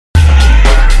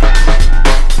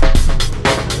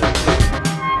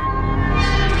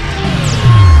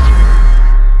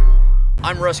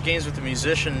Russ Gaines with the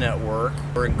Musician Network.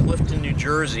 We're in Clifton, New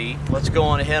Jersey. Let's go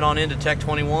on ahead on into Tech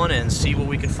 21 and see what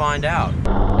we can find out.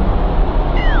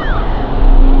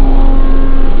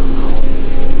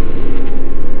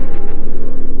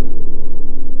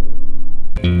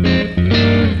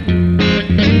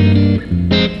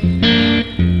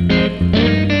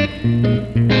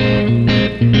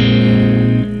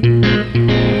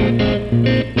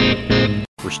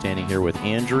 We're standing here with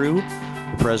Andrew,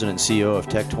 the President and CEO of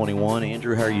Tech 21.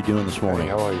 Andrew, how are you doing this morning? Hey,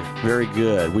 how are you? Very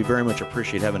good. We very much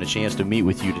appreciate having a chance to meet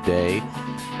with you today.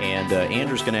 And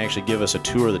Andrew's going to actually give us a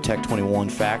tour of the Tech 21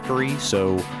 factory.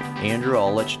 So, Andrew,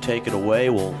 I'll let you take it away.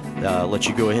 We'll let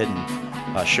you go ahead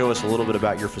and show us a little bit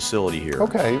about your facility here.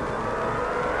 Okay.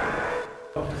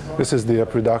 This is the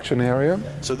production area.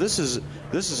 So this is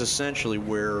essentially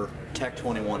where Tech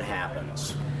 21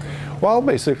 happens. Well,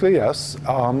 basically, yes.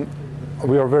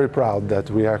 We are very proud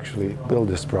that we actually build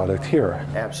this product here.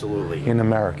 Absolutely. In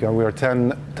America. We are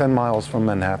 10 miles from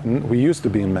Manhattan. We used to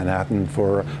be in Manhattan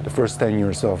for the first 10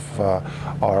 years of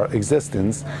our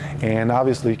existence. And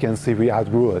obviously you can see we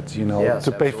outgrew it. You know, yes,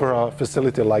 to pay for a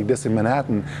facility like this in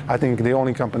Manhattan, I think the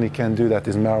only company can do that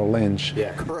is Merrill Lynch.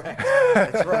 Yeah, correct.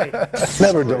 That's right.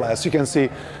 Nevertheless, you can see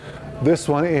this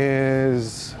one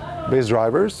is bass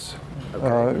drivers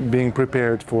being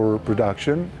prepared for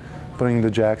production. Putting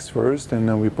the jacks first, and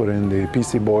then we put in the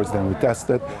PC boards, then we test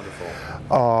it.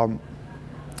 A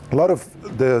lot of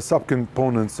the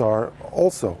subcomponents are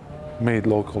also made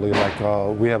locally, like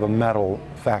we have a metal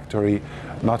factory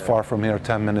not far from here,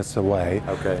 10 minutes away,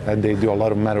 and they do a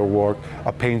lot of metal work.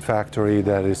 A paint factory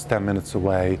that is 10 minutes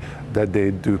away, that they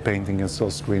do painting and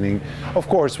silk screening. Of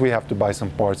course, we have to buy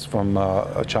some parts from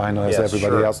China, as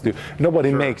everybody else do.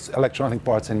 Nobody makes electronic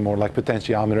parts anymore, like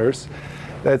potentiometers.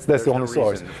 That's the only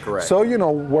source. So, you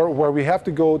know, where we have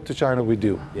to go to China, we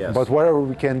do. Yes. But whatever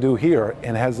we can do here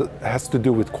and has to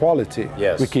do with quality,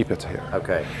 we keep it here.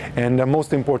 Okay. And the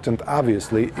most important,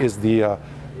 obviously, is the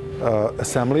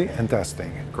assembly and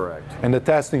testing. Correct. And the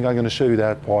testing, I'm going to show you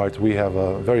that part. We have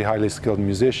a very highly skilled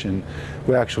musician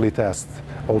who actually tests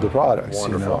all the products.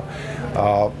 Wonderful. You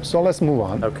know? So let's move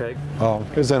on. Okay.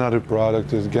 Here's another product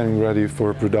that's getting ready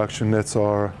for production. That's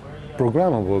our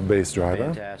programmable bass driver.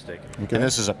 Fantastic. Okay. And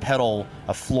this is a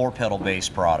floor pedal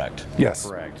based product. Yes.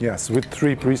 Correct. Yes, with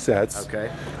 3 presets. Okay.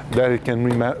 That it can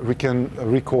we can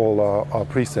recall our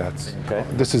presets. Okay.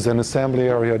 This is an assembly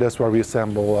area. That's where we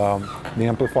assemble the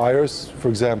amplifiers. For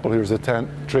example, here's a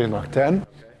Trademark 10.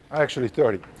 Actually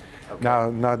 30. Okay.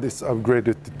 Now this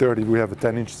upgraded to 30. We have a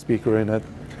 10-inch speaker in it.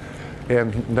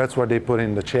 And that's where they put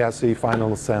in the chassis,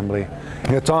 final assembly.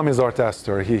 Yeah, Tom is our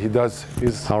tester. He's a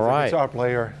guitar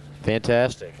player.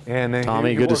 Fantastic. And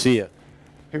Tommy, good to see you.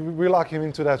 We lock him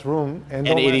into that room, and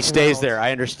he stays there.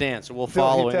 I understand. So we'll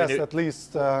follow him. At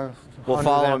least. We'll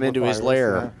follow him into his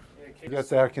lair. He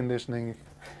gets air conditioning.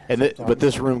 But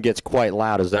this room gets quite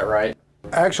loud. Is that right?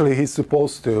 Actually, he's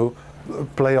supposed to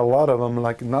play a lot of them,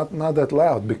 like not that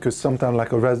loud, because sometimes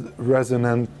like a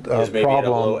resonant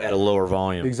problem at a lower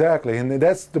volume. Exactly, and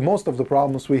that's most of the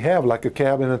problems we have. Like a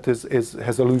cabinet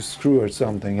has a loose screw or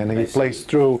something, and he plays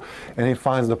through, and he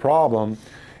finds the problem,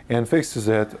 and fixes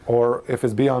it. Or if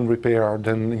it's beyond repair,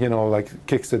 then like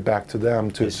kicks it back to them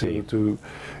to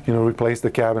replace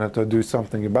the cabinet or do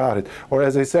something about it. Or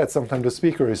as I said, sometimes the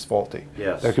speaker is faulty.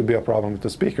 Yes. There could be a problem with the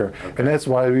speaker, and that's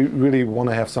why we really want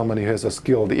to have somebody who has a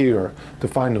skilled ear to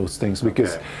find those things,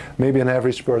 because maybe an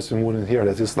average person wouldn't hear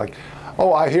that. It's like,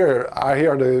 oh, I hear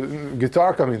the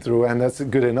guitar coming through, and that's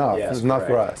good enough. Yes, it's not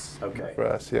for us. Okay. Not for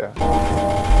us, yeah.